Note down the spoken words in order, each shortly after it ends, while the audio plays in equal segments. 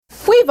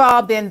We've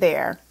all been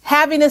there,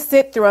 having to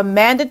sit through a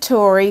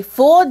mandatory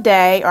full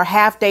day or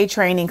half day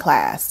training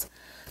class.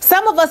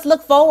 Some of us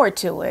look forward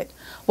to it,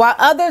 while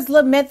others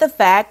lament the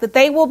fact that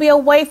they will be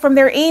away from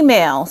their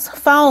emails,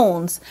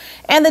 phones,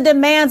 and the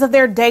demands of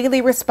their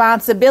daily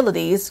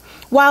responsibilities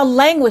while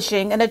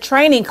languishing in a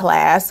training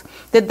class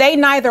that they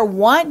neither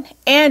want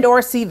and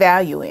or see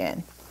value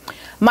in.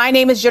 My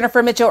name is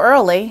Jennifer Mitchell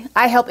Early.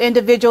 I help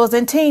individuals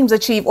and teams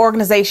achieve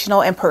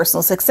organizational and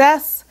personal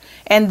success,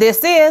 and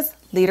this is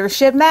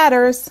Leadership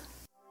Matters.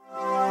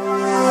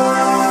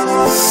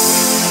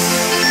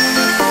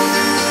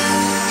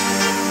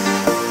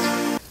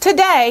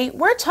 Today,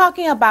 we're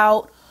talking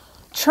about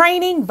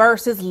training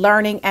versus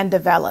learning and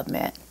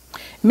development.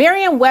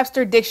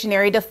 Merriam-Webster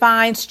Dictionary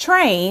defines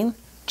train,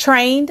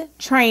 trained,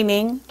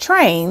 training,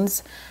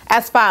 trains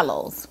as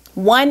follows.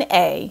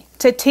 1A,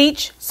 to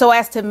teach so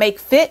as to make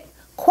fit,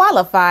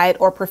 qualified,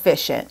 or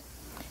proficient.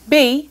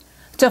 B,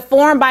 to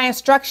form by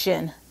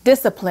instruction,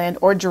 discipline,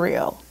 or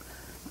drill.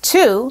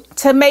 2,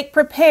 to make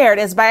prepared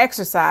as by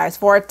exercise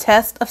for a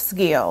test of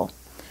skill.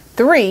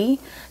 3,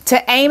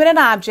 to aim at an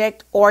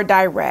object or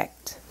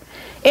direct.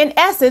 In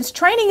essence,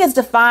 training is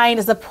defined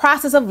as the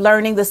process of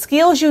learning the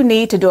skills you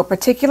need to do a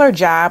particular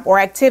job or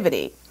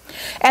activity.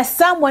 As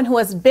someone who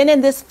has been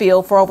in this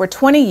field for over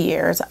 20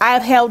 years, I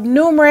have held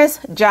numerous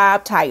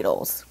job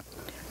titles: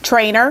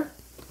 trainer,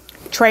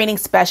 training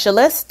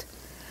specialist,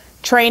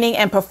 training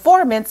and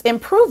performance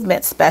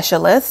improvement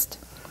specialist,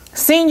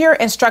 senior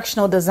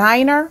instructional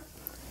designer,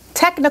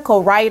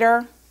 technical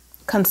writer,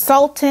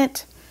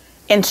 consultant,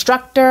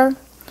 instructor,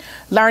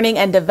 learning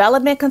and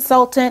development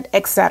consultant,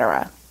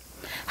 etc.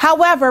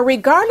 However,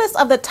 regardless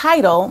of the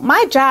title,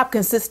 my job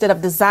consisted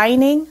of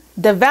designing,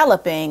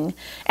 developing,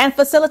 and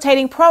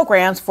facilitating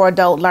programs for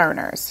adult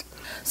learners.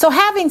 So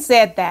having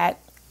said that,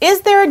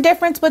 is there a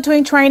difference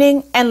between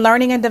training and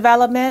learning and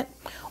development?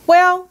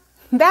 Well,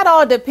 that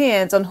all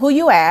depends on who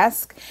you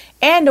ask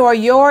and or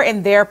your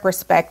and their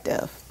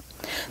perspective.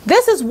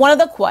 This is one of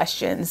the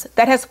questions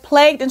that has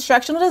plagued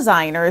instructional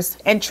designers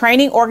and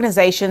training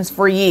organizations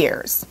for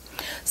years.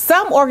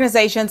 Some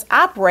organizations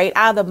operate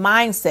out of the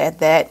mindset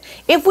that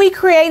if we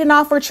create and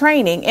offer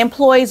training,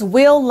 employees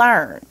will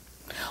learn,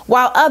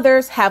 while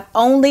others have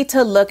only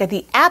to look at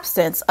the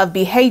absence of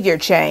behavior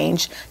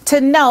change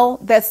to know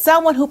that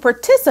someone who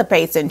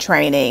participates in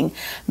training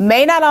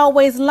may not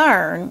always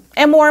learn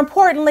and, more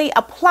importantly,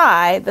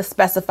 apply the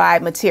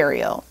specified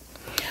material,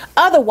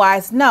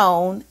 otherwise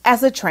known as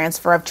the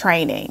transfer of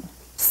training.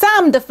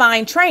 Some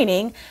define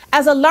training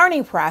as a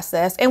learning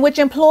process in which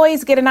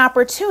employees get an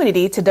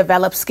opportunity to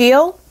develop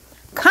skill,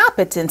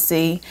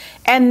 competency,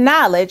 and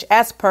knowledge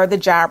as per the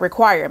job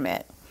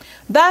requirement.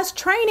 Thus,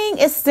 training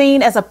is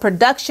seen as a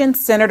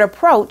production-centered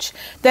approach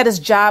that is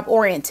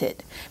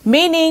job-oriented,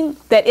 meaning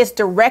that it's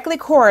directly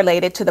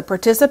correlated to the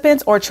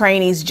participants' or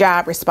trainees'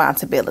 job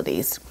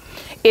responsibilities.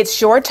 It's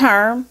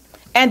short-term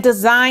and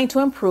designed to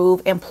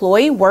improve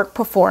employee work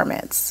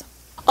performance.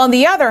 On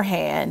the other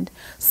hand,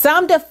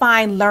 some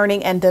define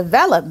learning and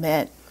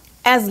development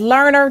as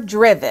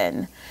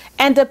learner-driven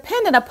and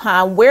dependent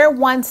upon where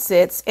one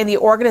sits in the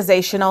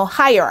organizational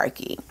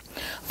hierarchy.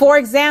 For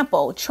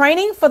example,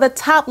 training for the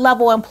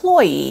top-level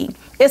employee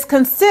is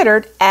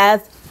considered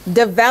as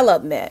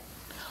development,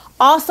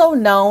 also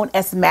known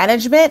as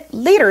management,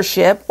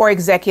 leadership, or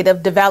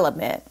executive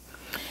development.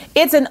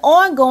 It's an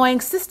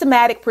ongoing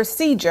systematic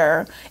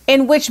procedure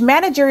in which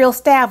managerial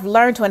staff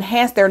learn to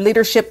enhance their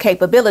leadership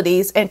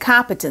capabilities and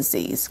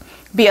competencies,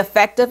 be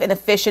effective and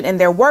efficient in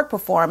their work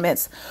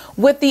performance,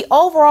 with the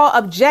overall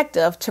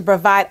objective to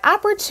provide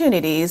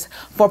opportunities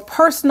for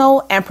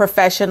personal and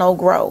professional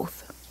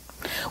growth,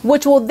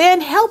 which will then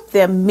help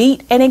them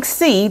meet and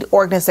exceed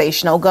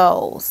organizational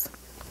goals.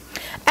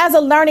 As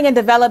a learning and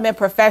development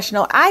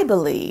professional, I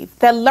believe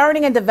that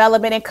learning and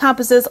development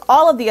encompasses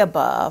all of the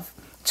above,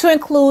 to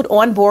include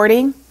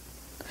onboarding,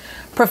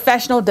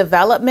 professional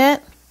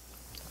development,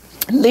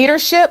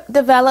 leadership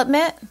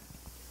development,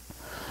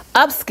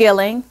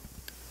 upskilling,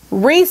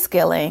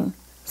 reskilling,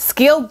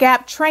 skill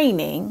gap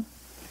training,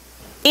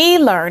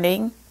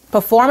 e-learning,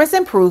 performance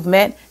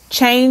improvement,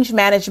 change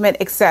management,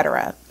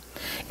 etc.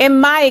 In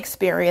my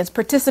experience,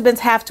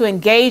 participants have to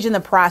engage in the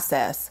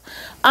process,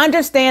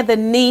 understand the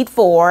need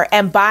for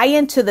and buy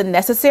into the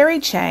necessary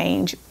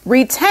change,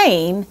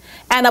 retain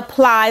and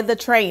apply the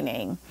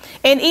training.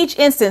 In each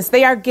instance,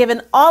 they are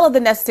given all of the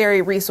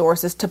necessary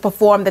resources to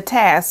perform the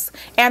tasks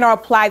and or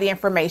apply the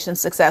information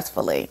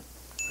successfully.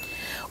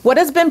 What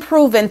has been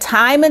proven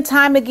time and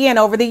time again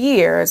over the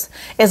years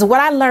is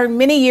what I learned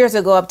many years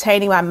ago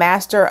obtaining my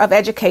Master of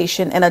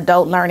Education in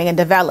Adult Learning and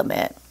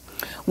Development,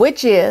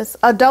 which is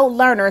adult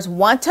learners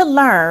want to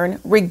learn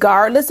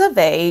regardless of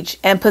age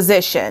and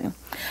position.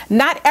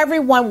 Not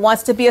everyone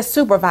wants to be a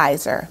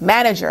supervisor,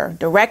 manager,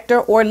 director,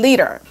 or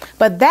leader,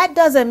 but that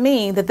doesn't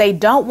mean that they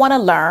don't want to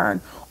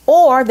learn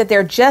or that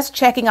they're just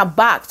checking a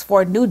box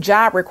for a new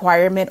job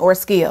requirement or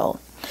skill.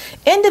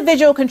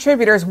 Individual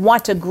contributors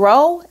want to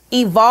grow,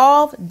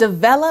 evolve,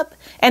 develop,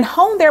 and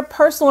hone their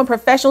personal and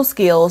professional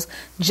skills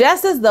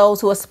just as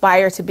those who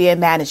aspire to be in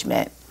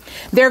management.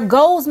 Their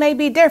goals may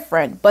be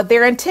different, but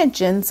their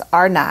intentions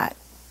are not.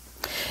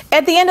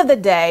 At the end of the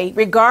day,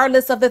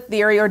 regardless of the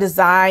theory or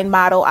design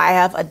model I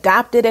have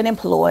adopted and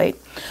employed,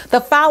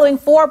 the following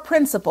 4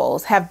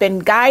 principles have been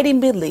guiding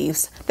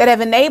beliefs that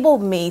have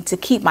enabled me to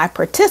keep my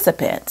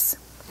participants,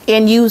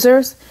 end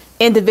users,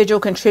 individual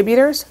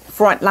contributors,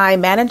 frontline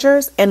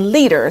managers, and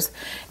leaders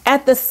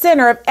at the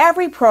center of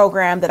every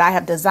program that I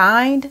have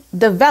designed,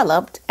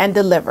 developed, and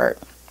delivered.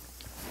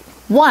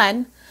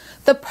 1.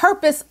 The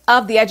purpose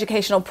of the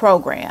educational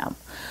program.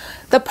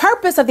 The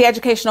purpose of the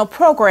educational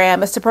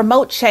program is to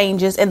promote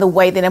changes in the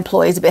way that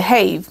employees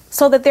behave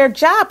so that their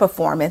job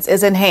performance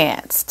is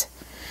enhanced.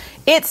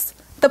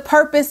 The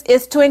purpose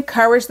is to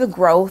encourage the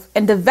growth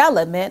and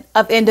development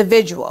of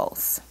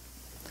individuals.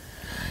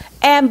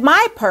 And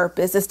my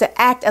purpose is to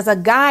act as a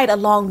guide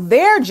along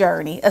their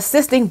journey,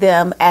 assisting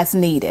them as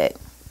needed.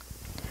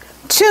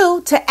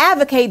 2, to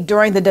advocate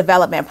during the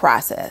development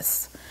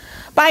process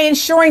by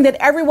ensuring that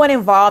everyone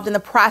involved in the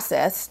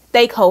process,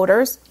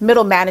 stakeholders,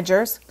 middle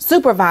managers,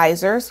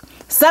 supervisors,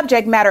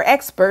 subject matter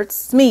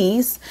experts,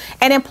 SMEs,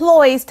 and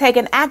employees take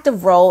an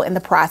active role in the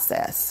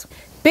process.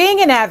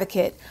 Being an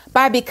advocate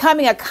by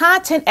becoming a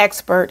content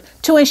expert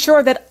to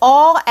ensure that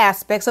all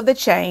aspects of the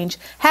change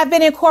have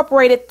been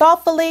incorporated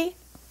thoughtfully,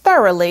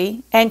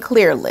 thoroughly, and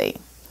clearly.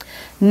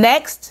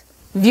 Next,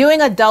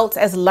 viewing adults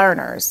as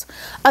learners.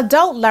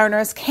 Adult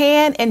learners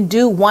can and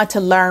do want to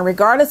learn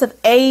regardless of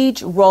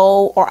age,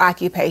 role, or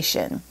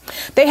occupation.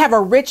 They have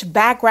a rich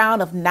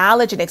background of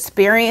knowledge and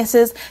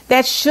experiences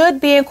that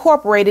should be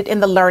incorporated in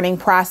the learning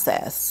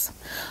process.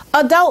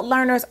 Adult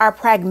learners are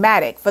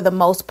pragmatic for the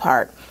most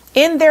part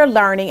in their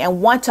learning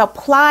and want to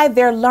apply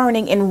their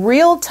learning in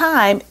real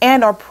time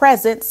and or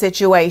present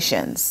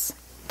situations.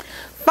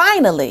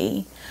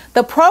 Finally,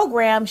 the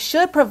program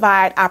should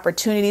provide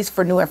opportunities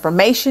for new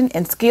information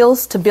and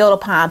skills to build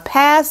upon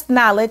past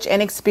knowledge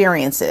and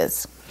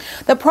experiences.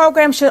 The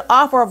program should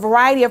offer a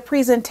variety of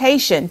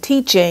presentation,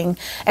 teaching,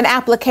 and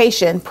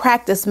application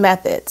practice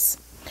methods,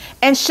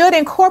 and should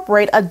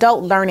incorporate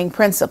adult learning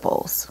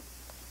principles.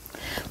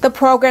 The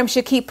program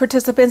should keep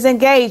participants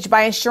engaged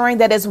by ensuring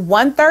that it's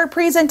 1/3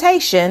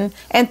 presentation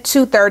and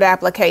 2/3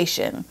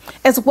 application,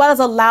 as well as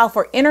allow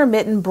for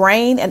intermittent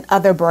brain and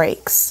other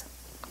breaks.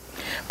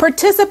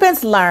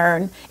 Participants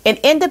learn in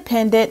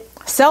independent,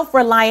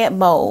 self-reliant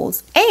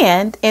modes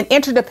and in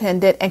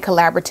interdependent and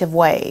collaborative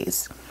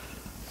ways.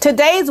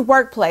 Today's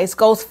workplace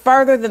goes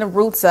further than the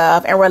roots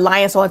of and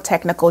reliance on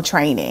technical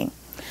training.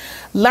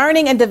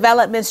 Learning and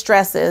development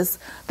stresses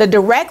the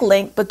direct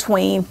link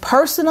between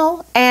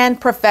personal and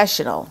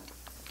professional,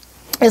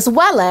 as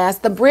well as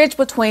the bridge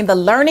between the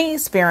learning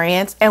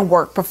experience and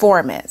work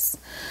performance.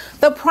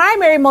 The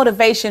primary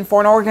motivation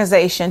for an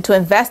organization to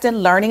invest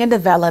in learning and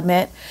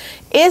development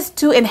is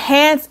to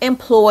enhance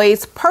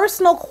employees'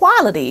 personal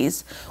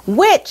qualities,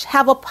 which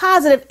have a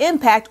positive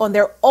impact on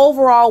their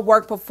overall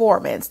work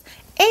performance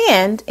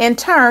and, in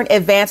turn,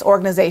 advance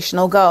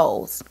organizational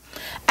goals.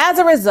 As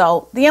a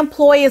result, the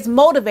employee is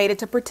motivated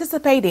to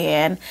participate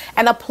in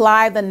and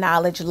apply the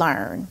knowledge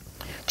learned.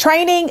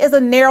 Training is a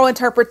narrow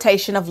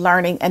interpretation of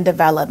learning and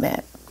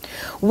development.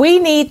 We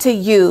need to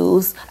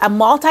use a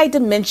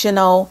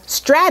multidimensional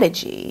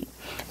strategy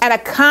and a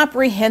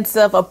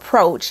comprehensive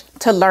approach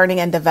to learning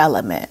and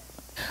development.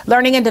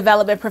 Learning and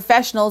development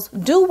professionals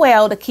do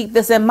well to keep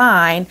this in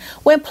mind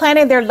when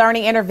planning their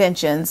learning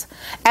interventions,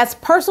 as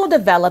personal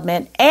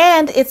development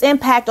and its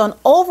impact on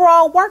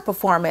overall work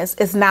performance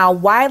is now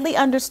widely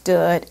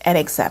understood and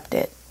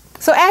accepted.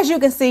 So as you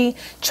can see,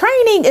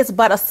 training is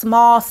but a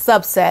small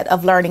subset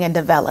of learning and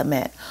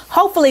development.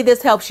 Hopefully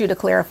this helps you to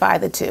clarify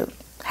the two.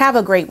 Have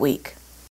a great week.